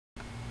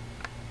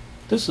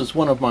This is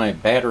one of my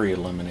battery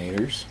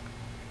eliminators,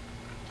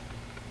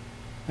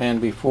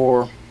 and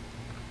before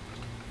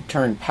I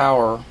turn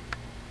power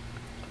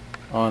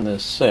on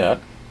this set,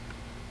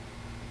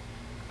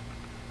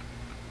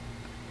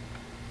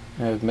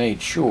 I've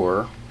made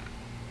sure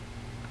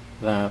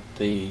that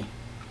the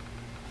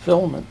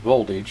filament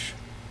voltage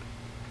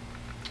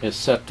is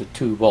set to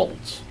 2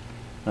 volts.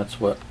 That's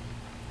what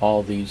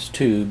all these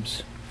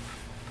tubes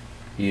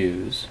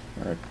use,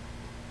 or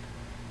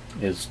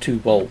is 2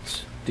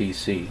 volts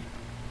DC.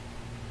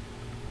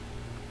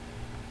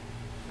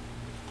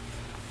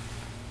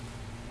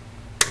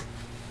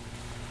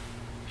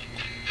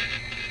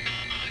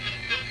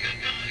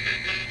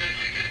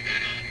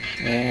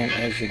 And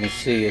as you can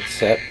see, it's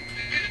set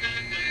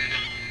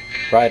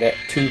right at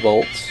 2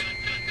 volts.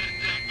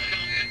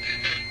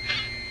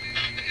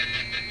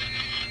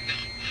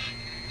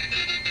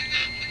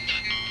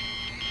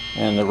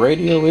 And the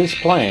radio is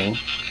playing.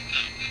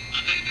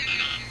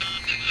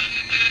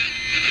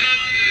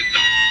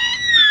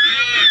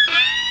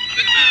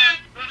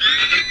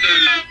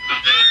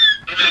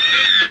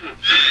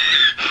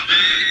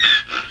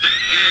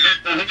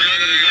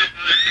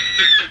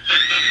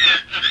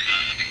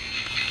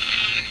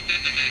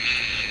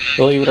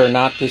 Believe it or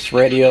not, this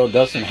radio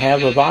doesn't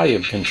have a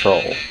volume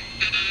control.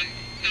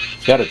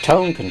 It's got a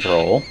tone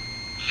control.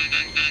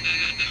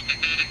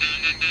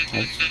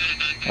 It's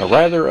a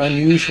rather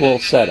unusual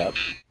setup.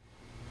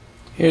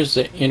 Here's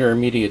the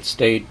intermediate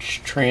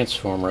stage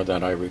transformer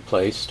that I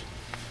replaced.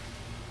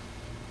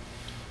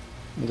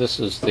 This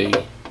is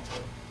the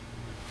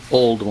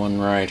old one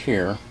right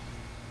here.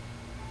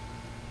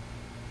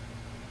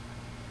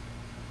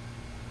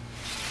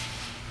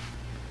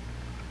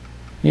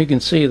 You can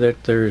see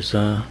that there's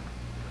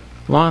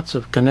lots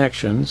of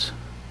connections.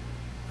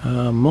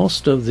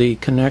 Most of the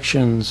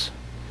connections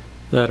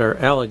that are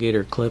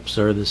alligator clips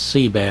are the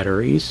C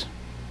batteries.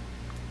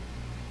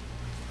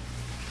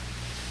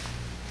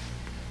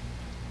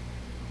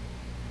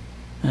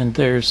 And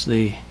there's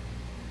the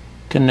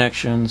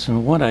connections,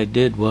 and what I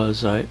did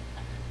was I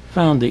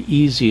found the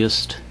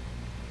easiest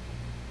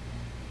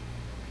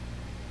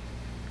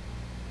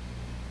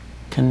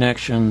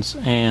connections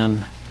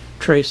and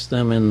traced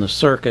them in the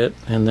circuit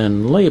and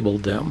then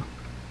labeled them.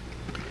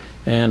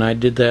 And I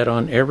did that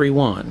on every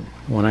one.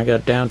 When I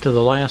got down to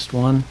the last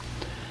one,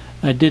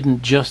 I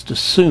didn't just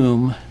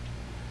assume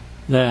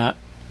that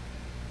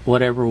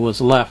whatever was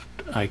left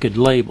I could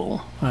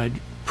label. I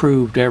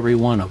proved every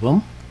one of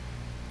them.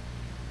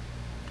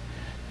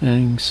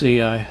 And you can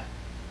see I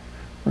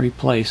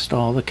replaced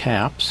all the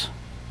caps.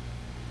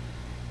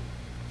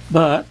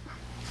 But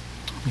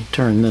let me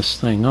turn this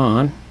thing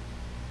on.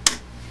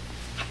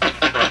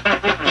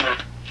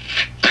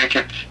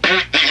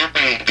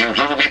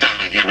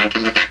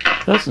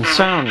 Doesn't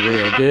sound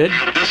real good.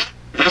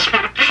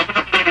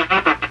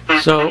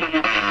 So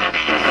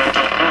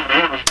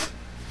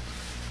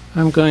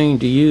I'm going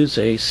to use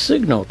a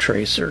signal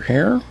tracer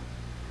here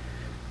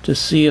to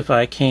see if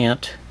I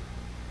can't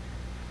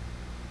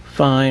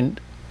find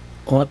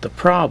what the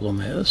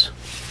problem is.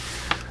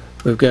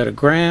 We've got a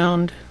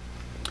ground,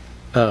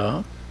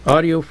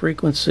 audio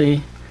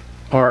frequency,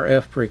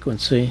 RF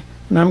frequency,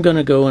 and I'm going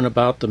to go in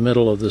about the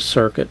middle of the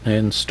circuit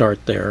and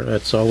start there.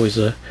 That's always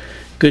a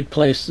good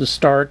place to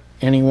start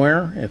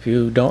anywhere. If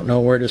you don't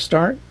know where to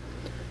start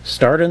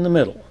in the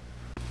middle.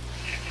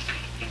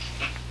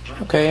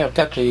 Okay, I've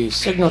got the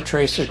signal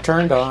tracer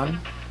turned on,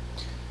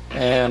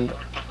 and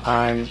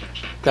I've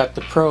got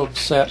the probe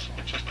set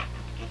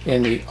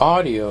in the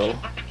audio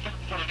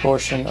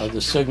portion of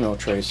the signal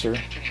tracer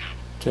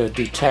to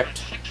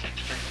detect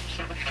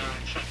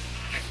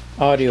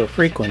audio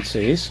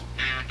frequencies.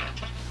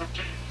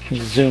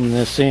 Zoom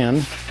this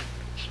in.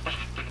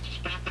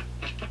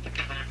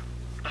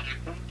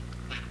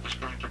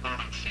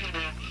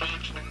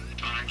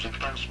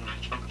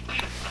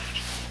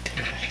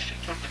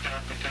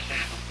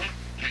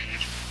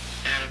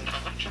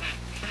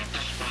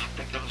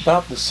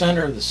 About the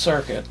center of the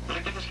circuit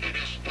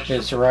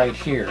is right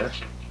here.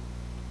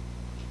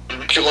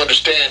 You'll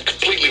understand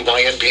completely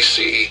why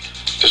NBC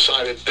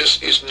decided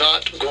this is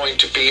not going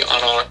to be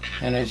on our...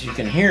 And as you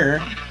can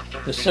hear,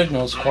 the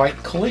signal is quite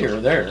clear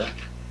there.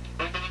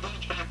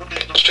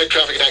 Let's check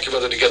traffic and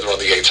AccuWeather together on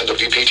the 8th and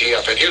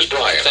WPTF. And here's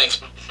Brian.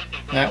 Thanks.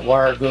 That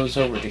wire goes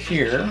over to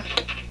here.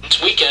 This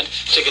weekend,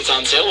 tickets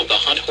on sale at the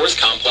Hunt Horse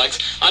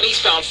Complex on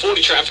eastbound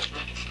 40 traffic.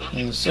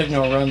 And the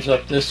signal runs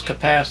up this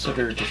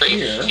capacitor to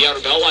here. The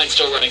outer bell line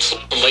still running from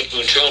Lake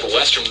Boone Trail to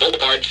Western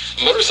Boulevard.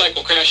 A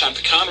motorcycle crash on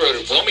Pecan Road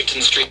at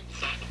Wilmington Street.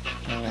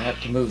 I'm going to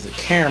have to move the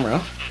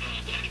camera.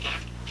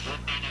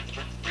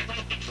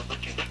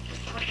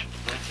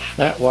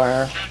 That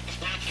wire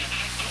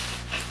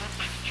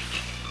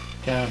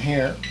down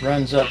here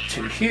runs up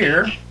to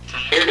here.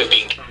 Tired of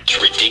being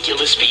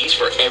ridiculous fees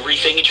for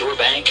everything at your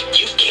bank?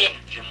 You can't.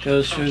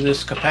 Goes through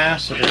this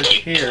capacitor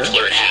here.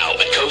 Learn how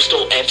at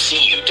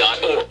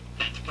coastalmcu.org.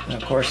 And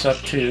of course up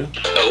to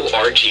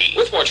ORG.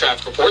 With more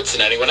traffic reports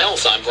than anyone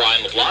else, I'm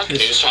Brian LeBlanc,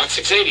 News Talk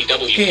 680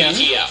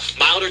 WPTF.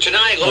 Milder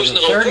tonight, lows in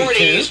the low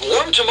 40s.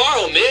 Warm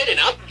tomorrow, mid and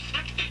up.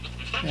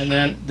 And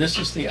then this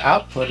is the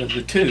output of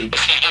the tube.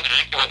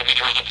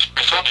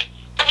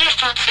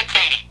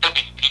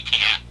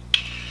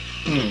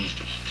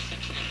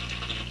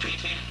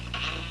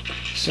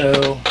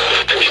 So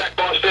Jack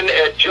Boston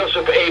at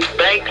Joseph A.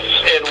 Banks,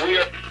 and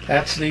we're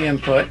that's the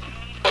input,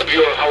 of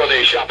your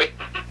holiday shopping.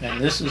 and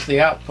this is the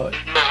output.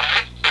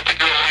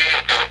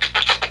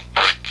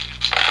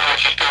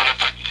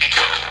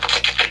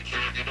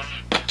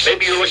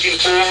 Maybe you're looking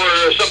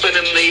for something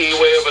in the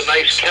way of a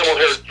nice camel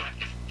hair.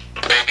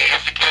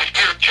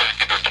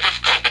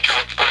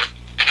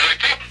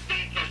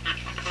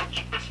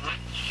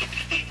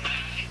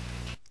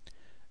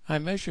 I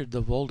measured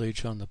the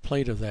voltage on the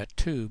plate of that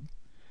tube,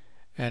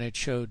 and it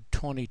showed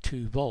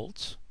 22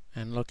 volts,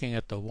 and looking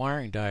at the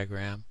wiring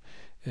diagram,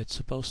 it's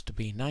supposed to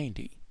be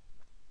 90.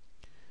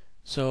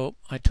 So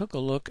I took a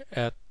look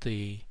at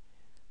the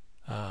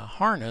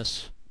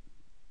harness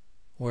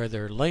where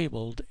they're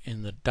labeled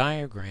in the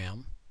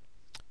diagram,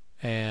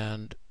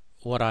 and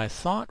what I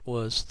thought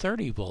was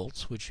 30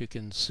 volts, which you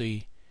can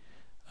see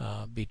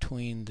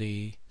between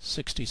the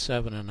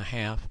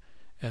 67.5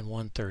 and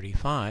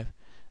 135,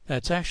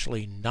 that's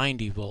actually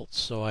 90 volts.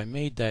 So I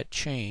made that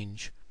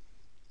change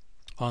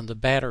on the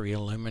battery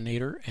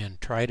eliminator and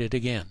tried it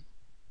again.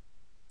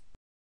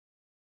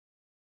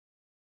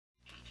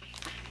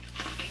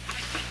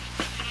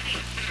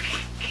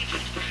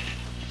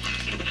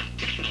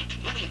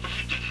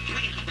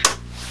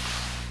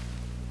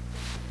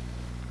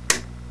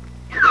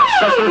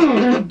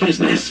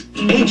 Business.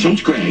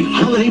 H.H. Gray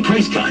holiday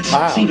price cuts.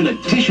 Wow. Save an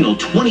additional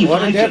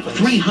 $25 to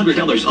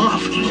 $300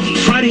 off.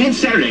 Friday and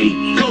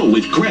Saturday, go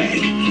with Greg.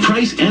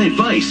 Price and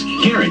advice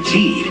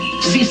guaranteed.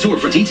 See store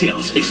for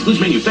details. Excludes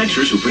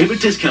manufacturers who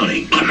prohibit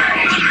discounting.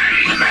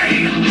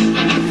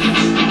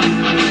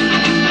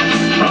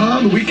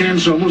 The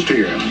weekend's almost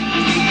here.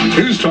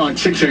 News Talk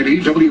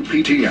 680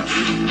 WPTF.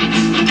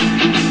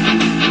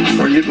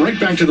 We're getting right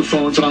back to the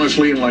phones,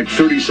 honestly, in like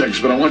 30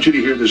 seconds, but I want you to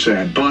hear this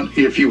ad. But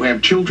if you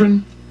have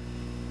children,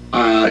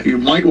 you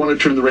might want to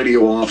turn the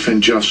radio off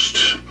and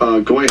just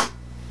go ahead.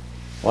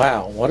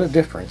 Wow, what a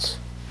difference.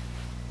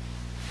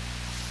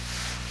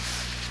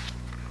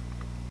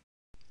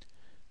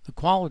 The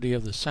quality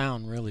of the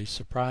sound really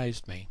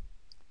surprised me.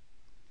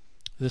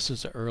 This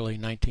is an early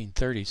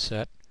 1930s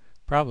set,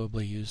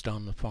 probably used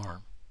on the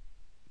farm.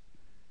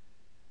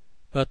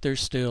 But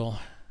there's still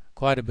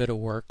quite a bit of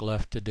work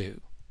left to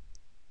do.